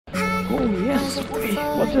Oh yes, boy.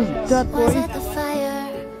 What is that, boy? The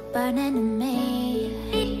fire burning in me.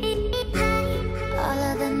 All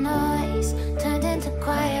of the noise turned into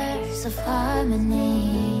choirs of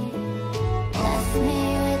harmony. Left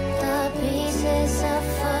me with the pieces of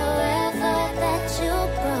forever that you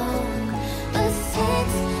broke. But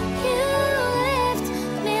since you left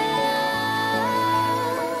me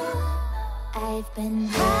alone, I've been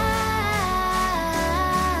high.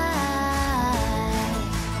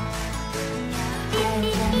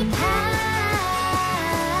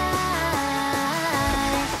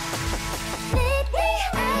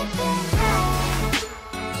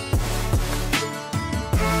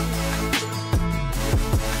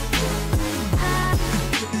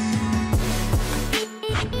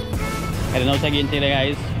 Heading out again today,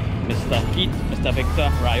 guys. Mr. Keith, Mr. Victor,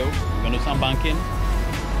 Ryo. We're going to do some banking.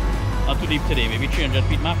 Not too deep today, maybe 300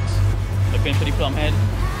 feet max. Looking for the plum head,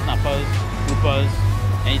 snappers, groupers,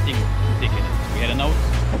 anything to take in it. We're heading out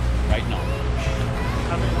right now.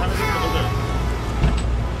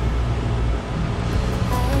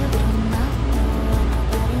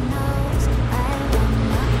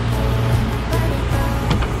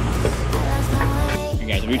 Okay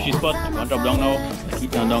guys, we reached the spot. I'm going to drop down now.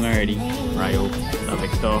 Keep down already. Ryo, the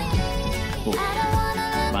Victor. Oh.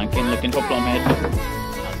 Banking, looking for plum head.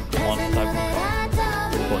 Monster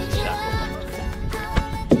grouper. Shack.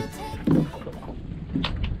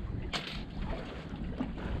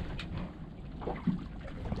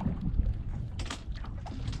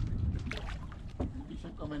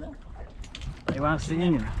 I want to see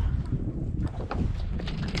you.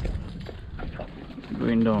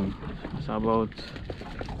 Going down. It's about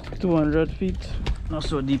 200 feet. Not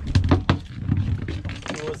so deep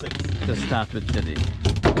to start with today.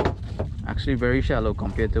 Actually very shallow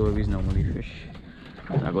compared to where we normally fish.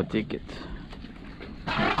 I go take it.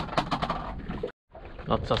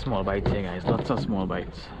 Lots of small bites here, guys. Lots of small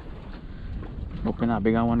bites. Hoping a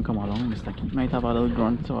bigger one come along. Mr. Keith might have a little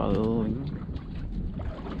grunt or a little wing.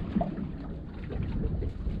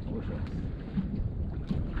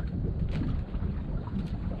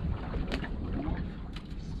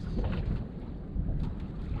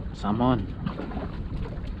 Salmon.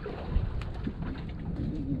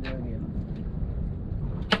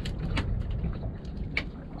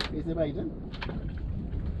 Is it biting?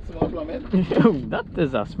 Small plummet? That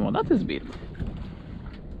is a small, that is big.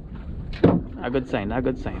 A good sign, a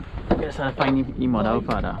good sign. Yes, I'll find the model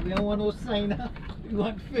father. We don't want no sign, we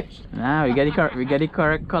want fish. Nah, we get the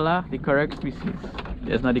correct color, the correct species.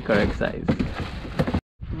 Just not the correct size.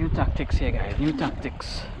 New tactics here, guys, new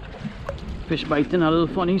tactics. Fish biting a little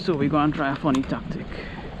funny, so we're going to try a funny tactic.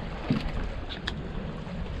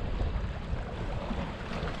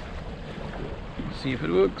 See if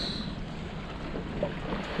it works.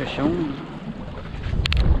 Fish on.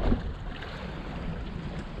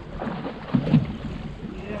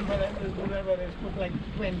 Put like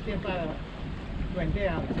 20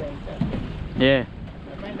 ounces. Yeah.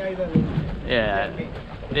 Yeah.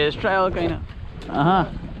 There's trial kind of. I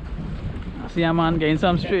see a man getting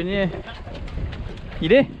some strain, yeah. You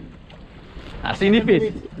there? I seen the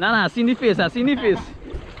face. Nah, I seen the face, I seen the face.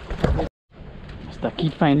 Mr.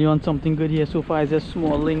 Keith finally on something good here. So far it's just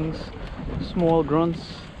small lings, small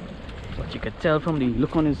grunts. But you could tell from the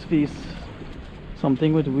look on his face,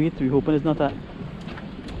 something with weight. We're hoping it's not a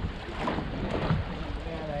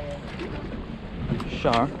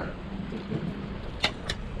shark.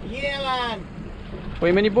 Yeah, man!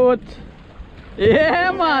 Wait, mini boat. Yeah,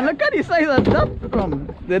 man, look at the size of that from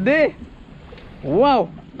the day. Wow,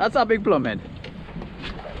 that's a big plumhead.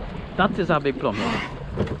 That is a big plumhead.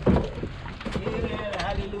 Yeah,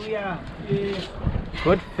 hallelujah. Yeah.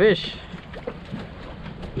 Good fish.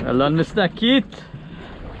 Well done, Mr. Keith.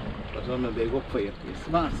 That's on the big up for you.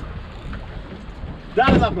 Smart.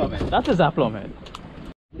 That is a plummet. That is a plumhead.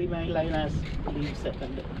 Leave my line as leave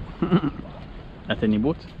second. At any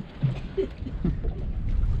boat.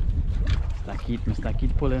 Mr.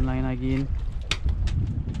 Keith pulling line again.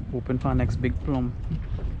 Hoping for next big plum.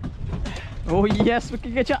 Oh yes, we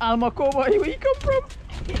can get your almaco, boy. Where you come from?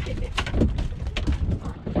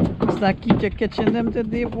 Mr. Keith, you're catching them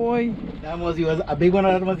today, boy. That was a big one,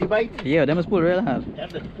 or that was the bite? Yeah, them must pull real hard.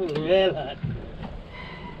 That was pull real hard.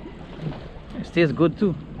 It tastes good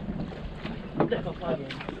too. I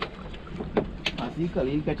see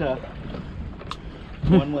Khalil catch a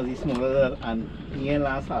one was smaller and he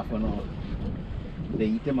last half an hour. They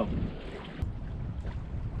eat him up.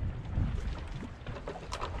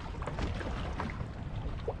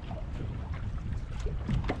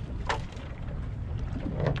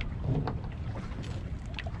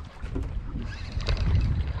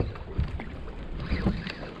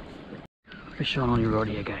 Fish on the rod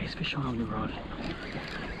here, guys. Fish on the rod.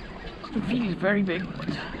 The feed is very big, but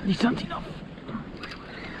decent enough.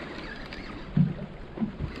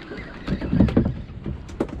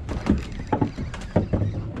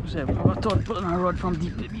 So I thought putting a rod from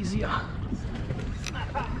deep is easier.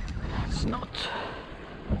 It's not.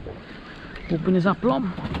 Open as a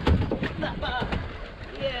plum.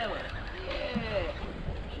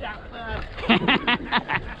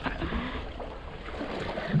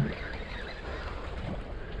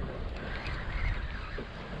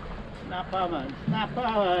 Snapper, man. Snapper,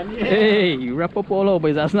 man. Yeah. Hey, you wrap up all over,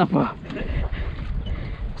 is a snapper.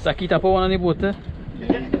 Saki tap one on the boat, eh?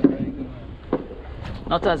 Yeah.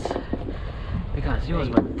 Not as because yours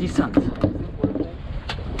were decent.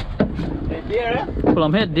 Right there, eh?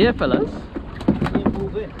 Plum head there, fellas. Ain't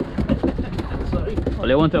moving. Sorry. Oh,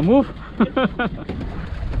 they want to move? The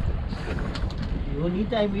only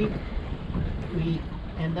time we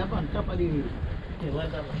end up on top of the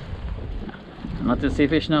river. Not to say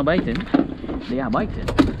fish not biting. They are biting.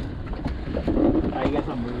 I get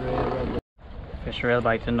some real Fish real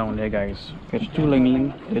biting down there, guys. Catch two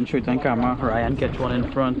ling. Didn't show it on camera. Ryan catch one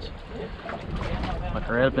in front. But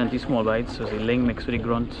real plenty small bites. So the ling mixed with the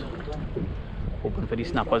grunt. Hoping for the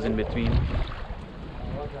snappers in between.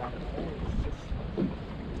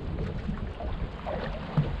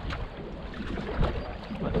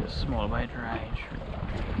 But a small bite right.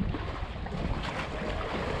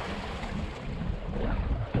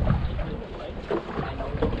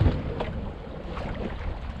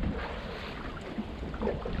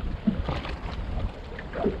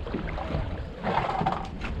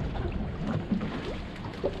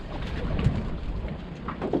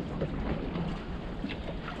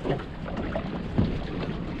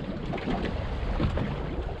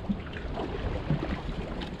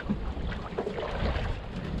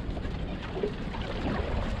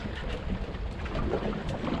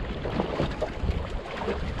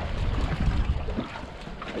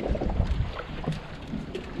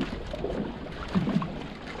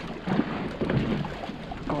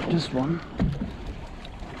 This one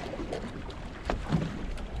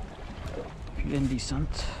feeling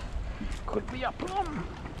decent, could be a plum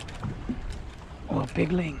or a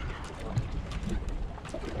big ling.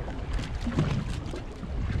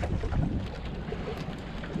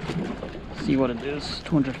 See what it is.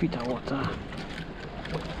 200 feet of water.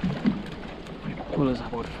 The pull is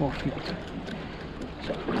about 4 feet,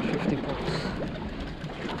 so 50 pulls.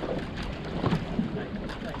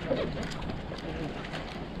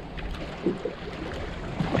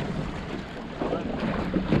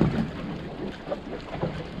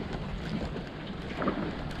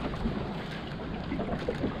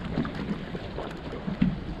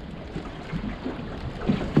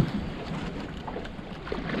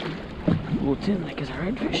 In like it's a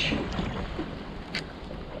redfish.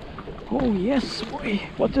 Oh yes, boy.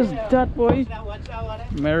 What is that, boy?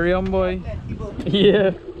 Miriam, boy.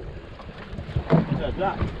 Yeah.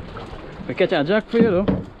 We catch a jack for you though.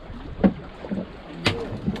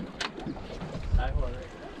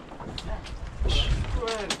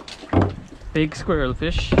 Big squirrel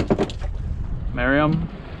fish. Miriam.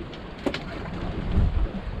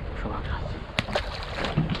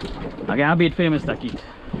 I got a bait for you, Mr. Keith.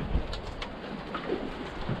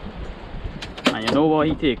 And you know what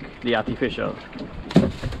he take? The artificial.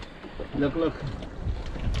 Look, look.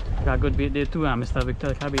 Got good bait there too, Mr.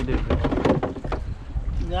 Victor. Got bait there.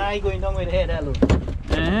 Nah, I going down with the head, hello.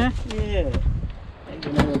 Yeah. I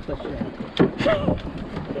don't know what to say.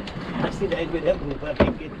 I see the head with them group, I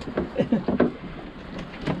take it.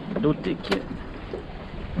 Don't take it.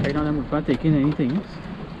 I don't know if I'm taking anything.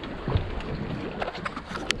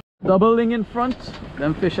 Double ling in front.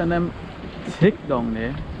 Them fish and them thick down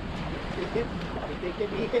there.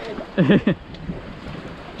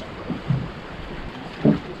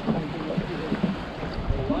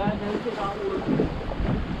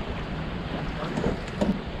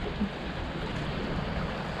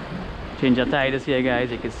 Change the tide this here,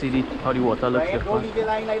 guys. You can see how the water looks Right, don't leave the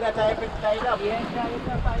line like that, tie it up. Yeah, tie it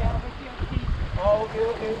up. Oh, okay,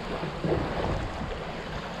 okay.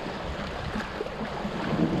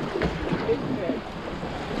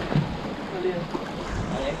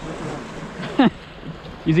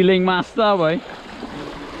 Easy ling master, boy.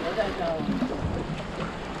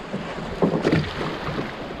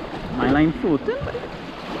 My line floating.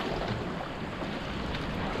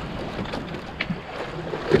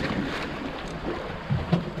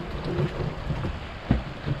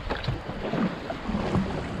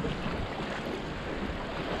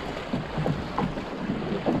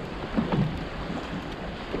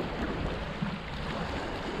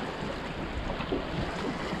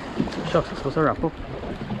 Shucks, it's supposed to wrap up.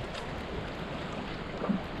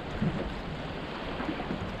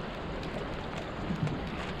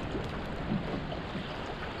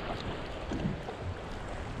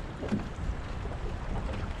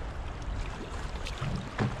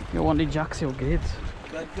 You want the jacks, you great.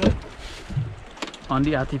 Good. On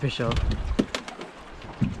the artificial.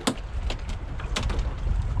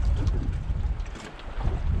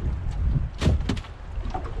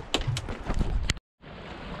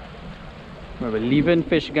 We're leaving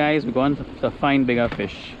fish, guys. We're going to find bigger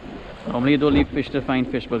fish. Normally you don't leave fish to find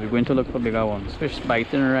fish, but we're going to look for bigger ones. Fish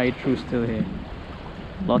biting right through still here.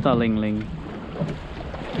 Lot of ling.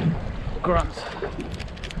 Grunts.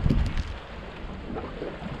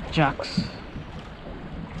 Jacks.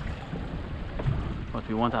 But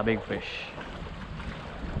we want a big fish.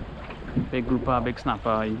 Big grouper, big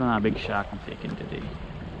snapper, even a big shark I'm taking today.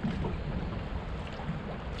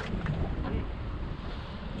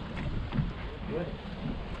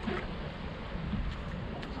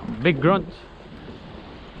 Some big grunts.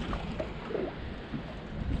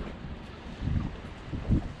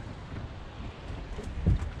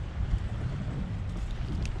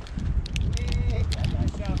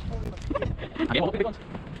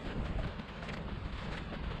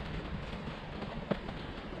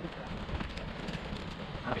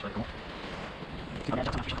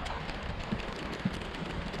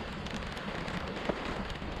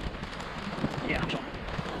 Yeah, sure.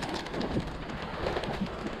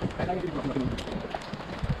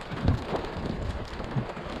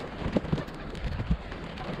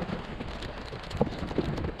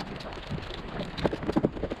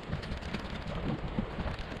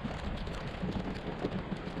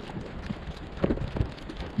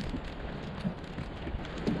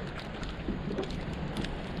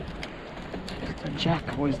 It's the jack,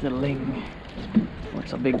 where's the ling?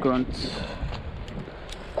 What's a big grunt?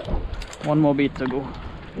 One more bait to go.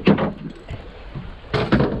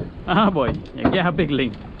 Ah boy, you get a big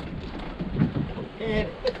ling. Head.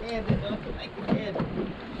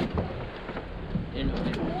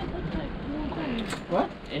 What?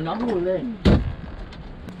 And not moving.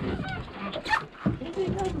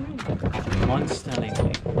 Monster ling.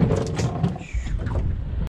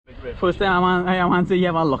 First time I want to say you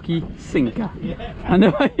have a lucky sinker. Yeah. I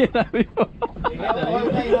never hear that before.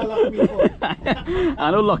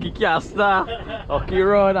 I I know lucky caster, lucky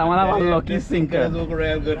rod, I want to have a lucky sinker.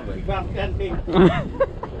 real good.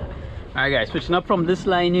 Alright guys, switching up from this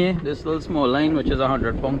line here, this little small line which is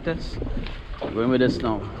 100 pound test. Going with this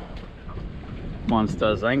now.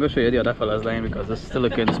 Monsters. I ain't gonna show you the other fella's line because it's still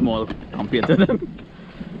looking small compared to them.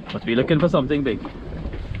 But we're looking for something big.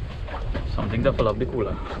 Something to fill up the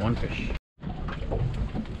cooler. One fish.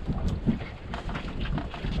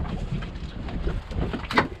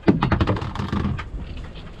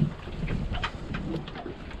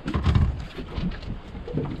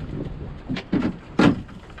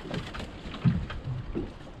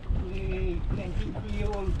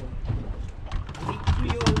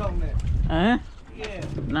 Eh? Yeah.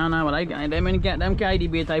 No, but I them get them carry the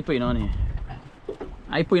bait I put on here.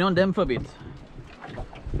 I put on them for bait.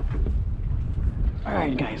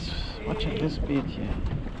 Alright guys, watch out this bait here.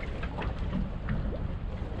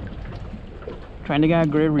 Trying to get a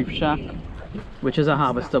grey reef shark, which is a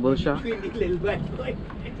harvestable shark. You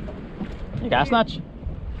got a snatch?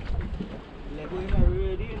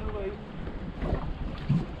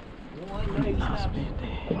 Last bait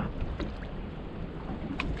there.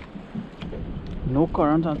 No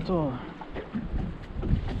current at all.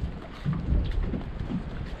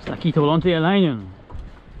 It's like he hold onto your line, you know.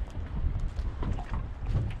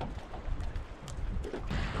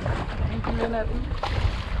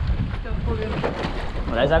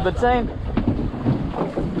 Well, that's a good sign.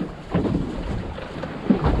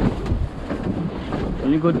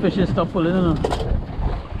 Only good fish is stop pulling, you know.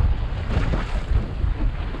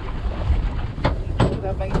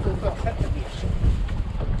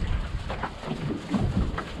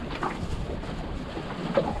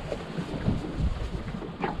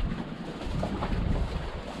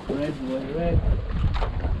 Red.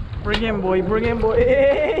 Bring him, boy, bring him, boy.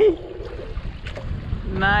 Hey!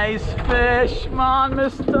 Nice fish, man,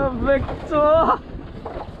 Mr. Victor.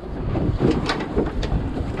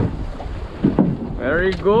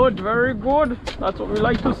 Very good, very good. That's what we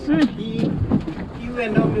like to see. He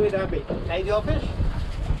went down with that bait. Like your fish?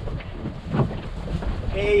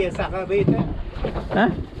 Hey, you sucker bait, eh? Huh?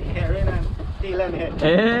 Herring and tail and head.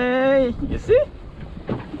 Hey, you see?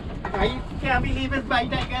 I can't believe it's bite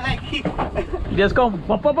that guy like he. He just come,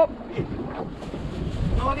 pop. No,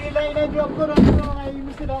 the line and drop good on the wrong. I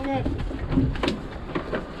missed it on here.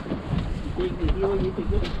 Take it.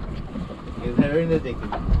 His hair in the dick.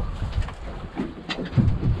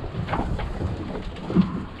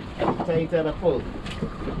 Tight at the pull.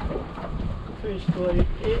 Fish boy.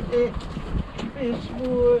 Fish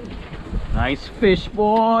boy. Nice fish,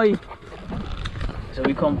 boy. So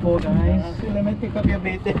we come for, guys. So let me pick up your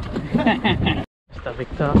bait there. Mr.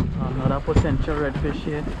 Victor, another potential redfish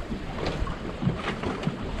here.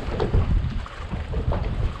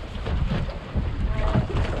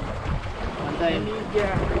 One time,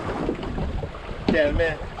 tell me.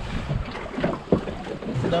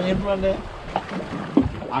 Sit down in front there.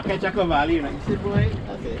 I catch a cavalli, you know. He said, boy,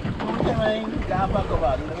 I said, come time I grab a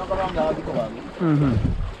cavalli. Let me go around the cavalli.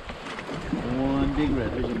 One big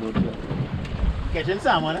redfish in both here. Catching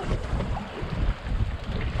salmon, eh?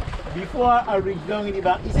 Before I reach down in the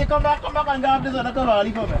back, he said, come back and grab this other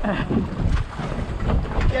cavalli for me.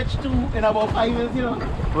 Catch two in about 5 minutes, you know.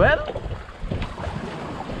 Well,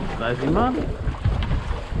 that's the man.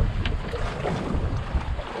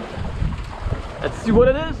 Let's see what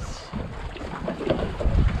it is.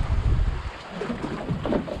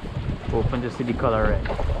 Open to see the color red.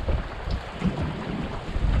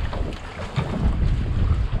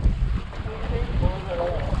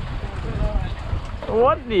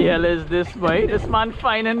 What the hell is this, boy? This man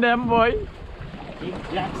finding them, boy. Big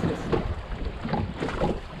jacks this.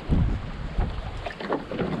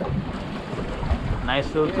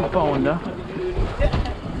 Nice little 2-pounder.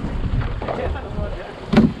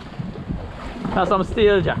 That's some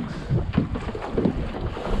steel jacks.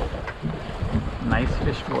 Nice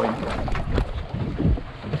fish, boy.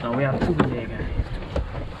 Now we have 2 there, guys.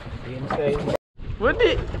 Same size. What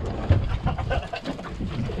the?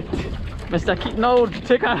 Mr. Keith, now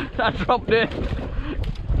take a drop there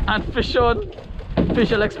and fish on.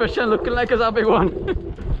 Facial expression looking like it's a big one.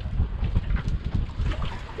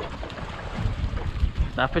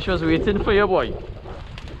 That fish was waiting for you, boy. You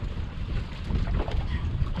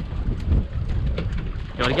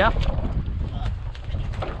want a gap?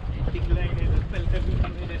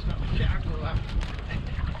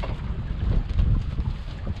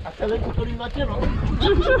 I tell him to put him out, you know.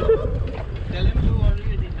 Tell him to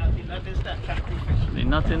worry, nothing is that catch the fish. They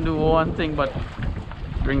nothing do one thing but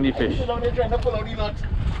bring the fish. Sit down there trying to pull out the knot.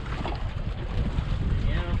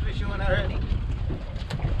 Yeah, fish on already.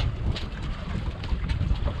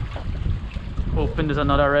 Hoping there's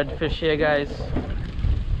another red fish here, guys.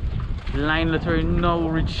 Line literally now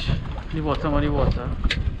reach the bottom of the water.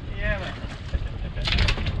 Yeah, man.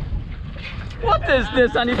 What is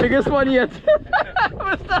this? And the biggest one yet?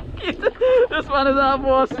 Mr. Keith, this one is our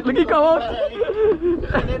boss. Look, he come out.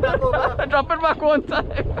 Drop it back one time.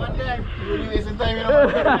 One time. You're really wasting time, you know.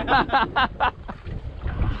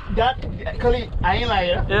 That, Khalid, I ain't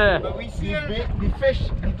lying. Yeah. But we see the fish,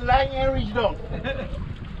 the line ain't reach down.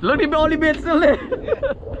 Look, the only bait still there.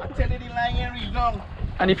 I tell you, the line ain't reach down.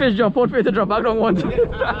 And the fish jump out for you to drop back down once.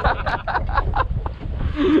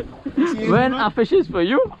 When a fish is for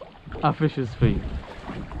you, a fish is for you.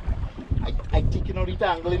 I taking out the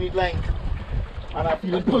tangle in the line. And I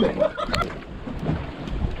feel it pulling.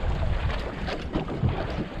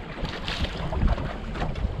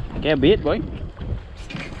 Get a bait, boy.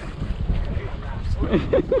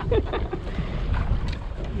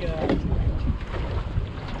 Yeah.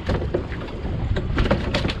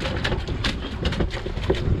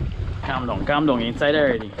 Calm down, inside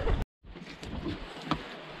already.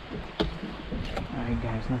 Alright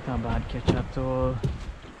guys, not a bad catch at all.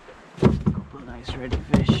 Couple nice red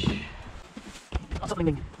fish. Oh,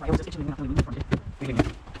 something. Right, I was just itching in front of it.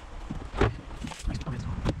 Nice one.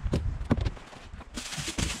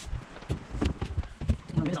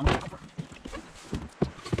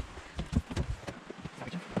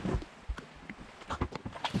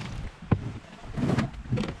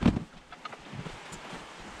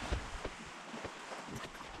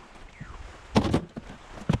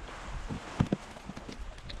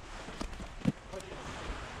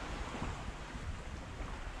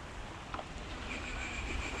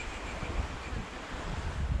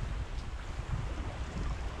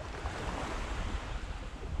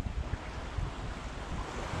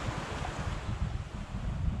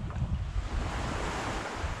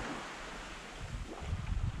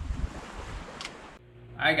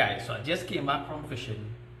 Alright guys, so I just came back from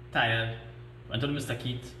fishing, tired, went to Mr.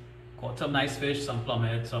 Keith, caught some nice fish, some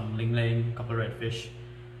plumhead, some ling-ling, couple redfish,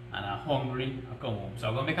 and I'm hungry. I come home. So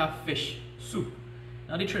I'm gonna make a fish soup.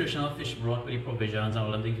 Not the traditional fish broth with the provisions and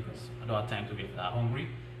all them things because I don't have time to get that hungry.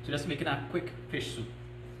 So just making a quick fish soup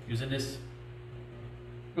using this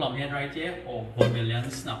plumhead right here or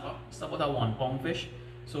vermilion snapper. It's about a 1 pound fish,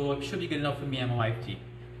 so it should be good enough for me and my wife to eat.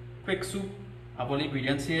 Quick soup. I have all the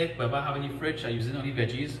ingredients here. Whatever I have in the fridge, I use it on the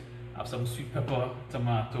veggies. I have some sweet pepper,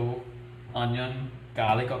 tomato, onion,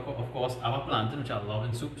 garlic, of course. I have a plantain, which I love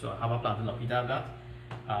in soup, so I have a plantain, lucky to have that.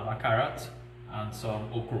 I have a carrot and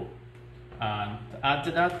some okra. And to add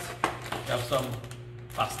to that, we have some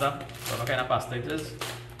pasta, whatever kind of pasta it is,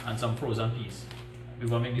 and some frozen peas. We're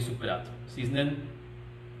going to make the soup with that. Seasoning,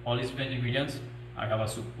 all these ingredients, I have a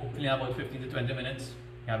soup. Hopefully in about 15 to 20 minutes,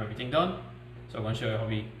 we have everything done. So I'm going to show you how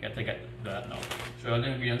we get that now. Show you all the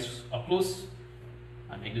ingredients up close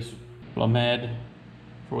and make the soup. Plum head,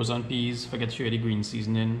 frozen peas, forget to show you the green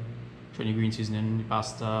seasoning, show you the green seasoning, the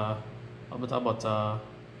pasta, a little bit of butter.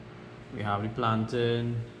 We have the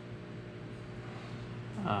plantain,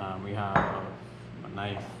 we have a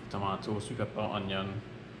knife, tomato, sweet pepper, onion,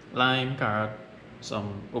 lime, carrot,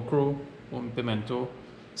 some okra, pimento.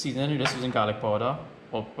 Seasoning, we're just using garlic powder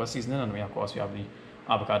for seasoning, and we of course we have the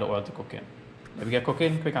avocado oil to cook in. Let me get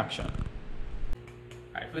cooking, quick action.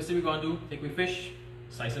 Alright, first thing we're going to do, take my fish,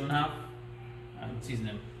 slice them in half, and season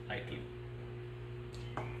them lightly.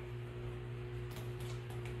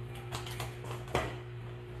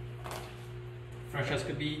 Fresh as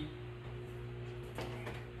could be.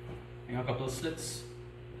 Make a couple of slits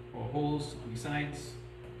or holes on the sides.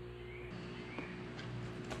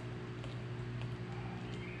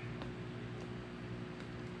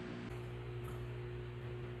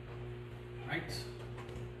 Right,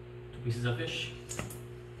 2 pieces of fish.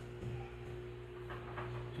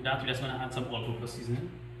 To that, we're just going to add some all-purpose seasoning.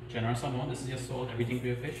 Generous amount. This is your salt, everything for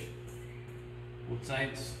your fish. Both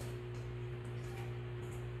sides.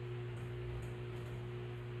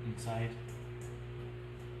 Inside.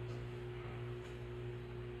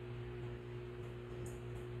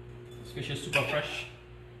 This fish is super fresh,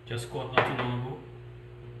 just caught not too long ago.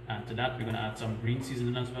 And to that, we're going to add some green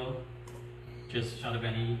seasoning as well. Just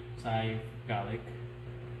jalapeno, chive, garlic.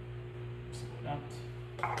 Like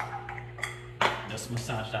that. Just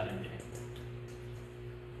massage that in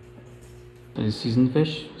there. The seasoned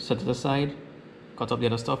fish, set it aside, cut up the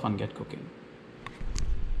other stuff and get cooking.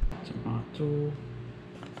 Tomato.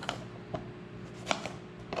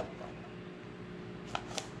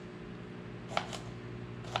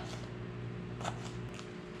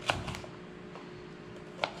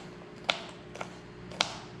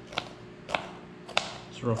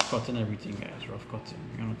 Rough cutting everything, guys. Rough cutting.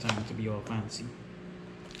 We don't have time to be all fancy.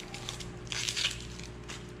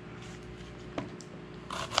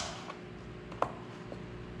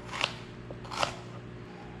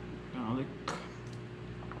 Garlic.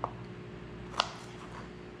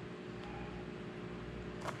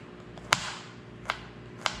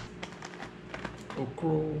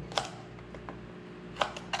 Okra.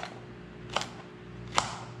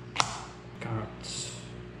 Carrots.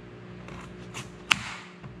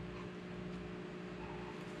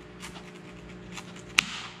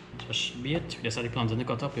 Just be it. Just have the plants in the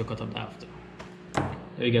cut up, you cut up after.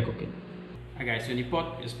 There you get cooking. Alright guys, so in the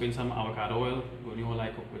pot, just put in some avocado oil. The only oil I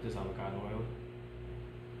cook with is avocado oil.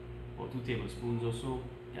 About 2 tablespoons or so.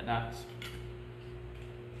 Get that.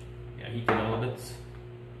 Yeah, heat it a little bit.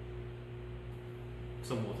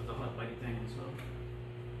 Some water to hot by the time as well.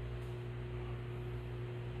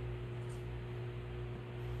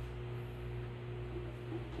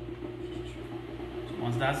 So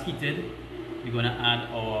once that's heated, we're going to add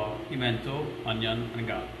our pimento, onion, and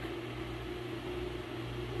garlic.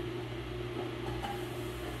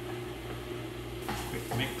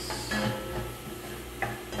 Quick mix.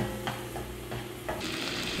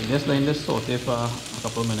 So just letting this saute for a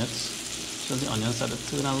couple of minutes so the onions start to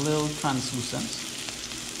turn a little translucent,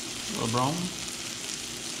 a little brown.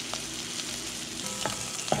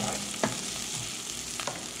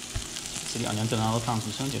 So the onion turn a little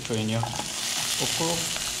translucent, you throw in your okra.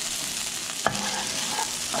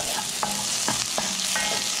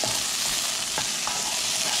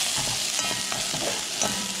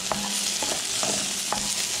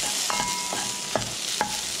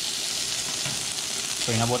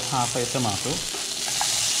 Throw in about half a tomato.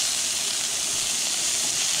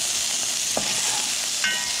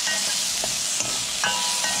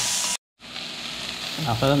 And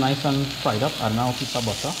after the nice and fried up, add now a piece of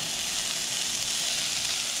butter.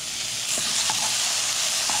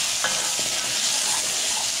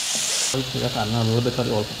 So just add a little bit of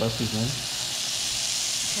the all-purpose seasoning.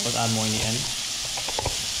 Let's add more in the end.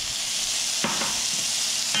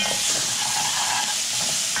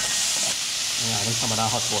 And adding some of that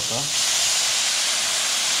hot water.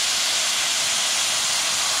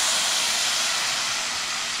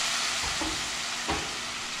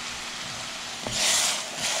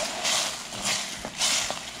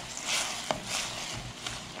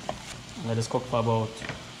 Let this cook for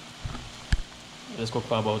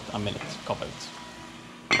about a minute. Cover it.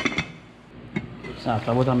 So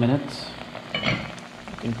after about a minute,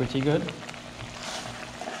 looking pretty good.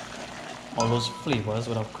 All those flavors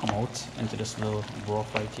would have come out into this little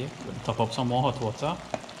broth right here. We'll top up some more hot water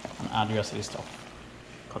and add the rest of the stuff.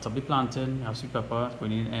 Cut up the plantain, have sweet pepper,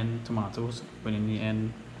 put in the end tomatoes, put in the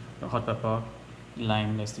end the hot pepper,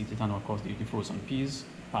 lime, let's eat it, and of course the frozen peas,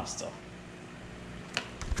 pasta.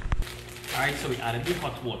 Alright, so we added the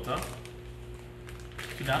hot water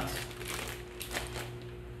to that.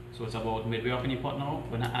 So it's about midway up in the pot now.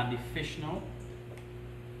 We're gonna add the fish now.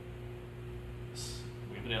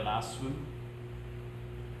 We're gonna do the last swim.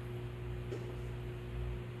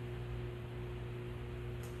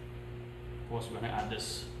 Of course, we're gonna add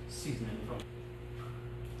this seasoning from.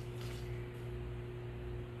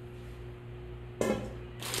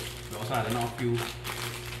 We also add in a few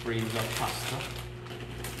grains of pasta.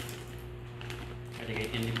 I think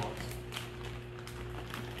it in the pot.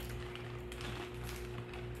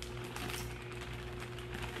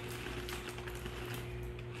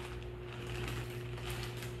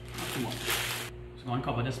 Not too much. So I'm going to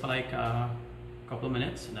cover this for like a couple of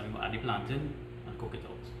minutes, and then we're going to add the plantain and cook it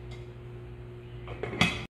out.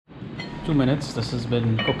 2 minutes. This has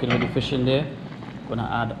been cooking with the fish in there. Going to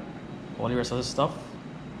add all the rest of the stuff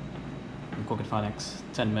and cook it for the next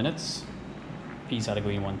 10 minutes. Peas had to go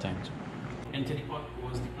in one time too. Into the pot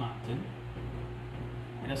goes the plantain.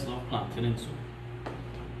 I just love plantain in soup.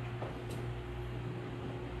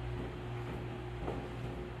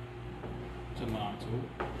 Tomato.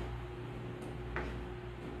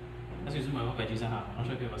 That's usually my veggies I have. I'm not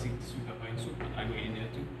sure if you ever seen sweet pepper in soup, but I go in there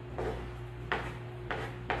too.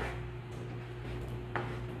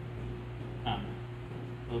 And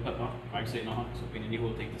a little pepper, like say not hot, so we need the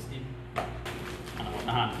whole thing to steam. And I want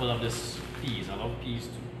a handful of this peas. I love peas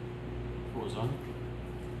too. Frozen.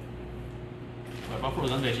 Whatever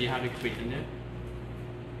frozen veggie you have, it in there.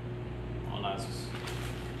 All that's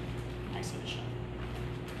nice addition.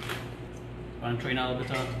 I'm trying a little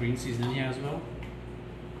bit of green seasoning here as well.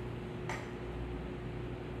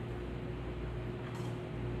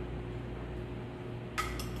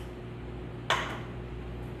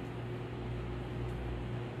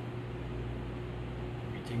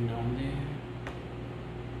 Everything down there.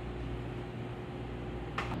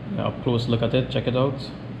 Yeah, up close look at it, check it out.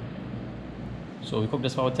 So we cooked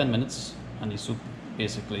this for about 10 minutes and the soup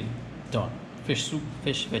basically done. Fish soup,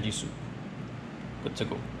 fish veggie soup. Good to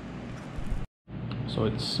go. So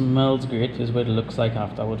it smells great. This is what it looks like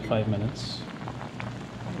after about 5 minutes.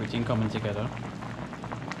 Everything coming together.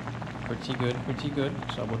 Pretty good, pretty good.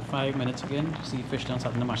 So about 5 minutes again. See fish done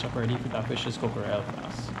starting to mash up already. That fish is cooked real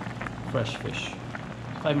fast. Fresh fish.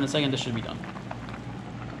 5 minutes again, this should be done.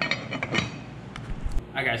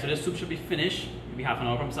 Alright guys, so this soup should be finished. Maybe half an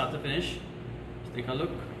hour from start to finish. Let's take a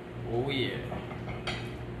look. Oh yeah.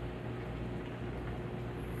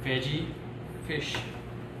 Veggie fish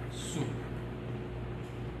soup.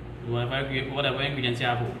 Whatever ingredients you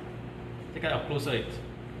have home. Take a closer look.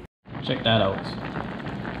 Check that out.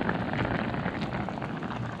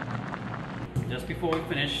 Just before we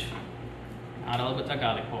finish, add a little bit of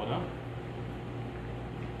garlic powder.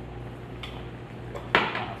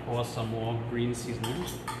 Or some more green seasoning.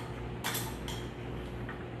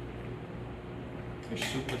 Fish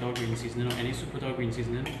soup without green seasoning, or any soup without green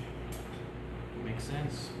seasoning. Makes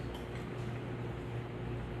sense.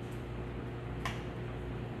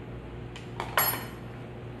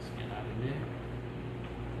 Let's get that in there.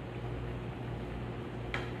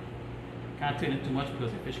 Can't turn it too much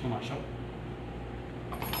because the fish can mash up.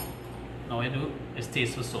 Now what I do is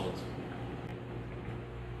taste for salt.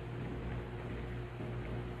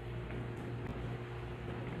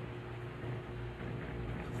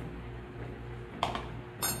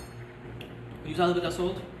 Use a little bit of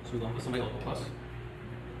salt, so we're going to put some all plus.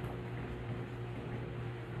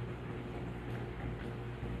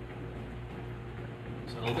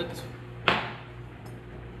 Just a little bit.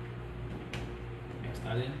 Mix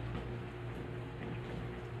that in.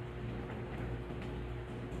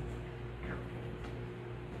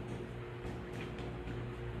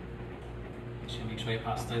 Just make sure your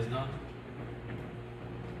pasta is done.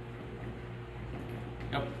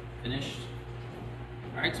 Yep, finished.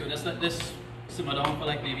 Alright, so just let this simmer down for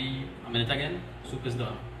like maybe a minute again. Soup is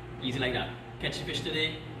done. Easy like that. Catch the fish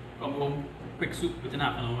today, come home, quick soup within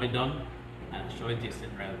half an hour, done, and show it tasting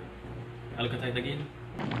well. I'll look at it again.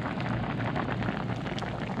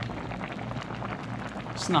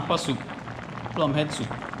 Snapper soup, plumhead soup,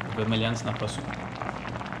 vermilion snapper soup.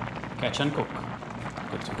 Catch and cook.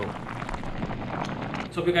 Good to go.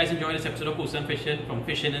 So hope you guys enjoyed this episode of Coast and Fishing from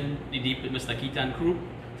Fishing in the Deep with Mr. Keith and crew.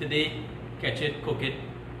 Today, catch it, cook it,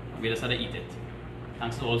 and we just had to eat it.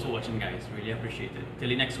 Thanks to all for watching, guys. Really appreciate it. Till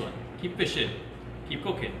the next one. Keep fishing. Keep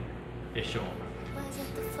cooking. Fish on. Was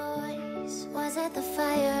it the voice? Was it the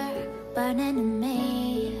fire burning in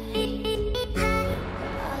me?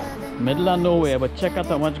 Middle of nowhere, but check out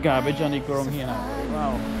how much garbage on the ground here now.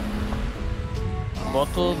 Wow.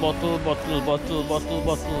 Bottle, bottle, bottle, bottle, bottle,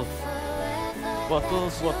 bottle.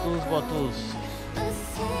 Bottles, bottles, bottles.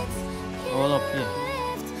 All up here.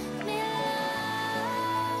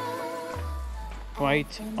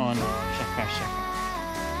 Quite on shaka shaka.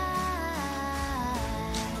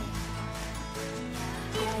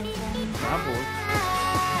 Bravo.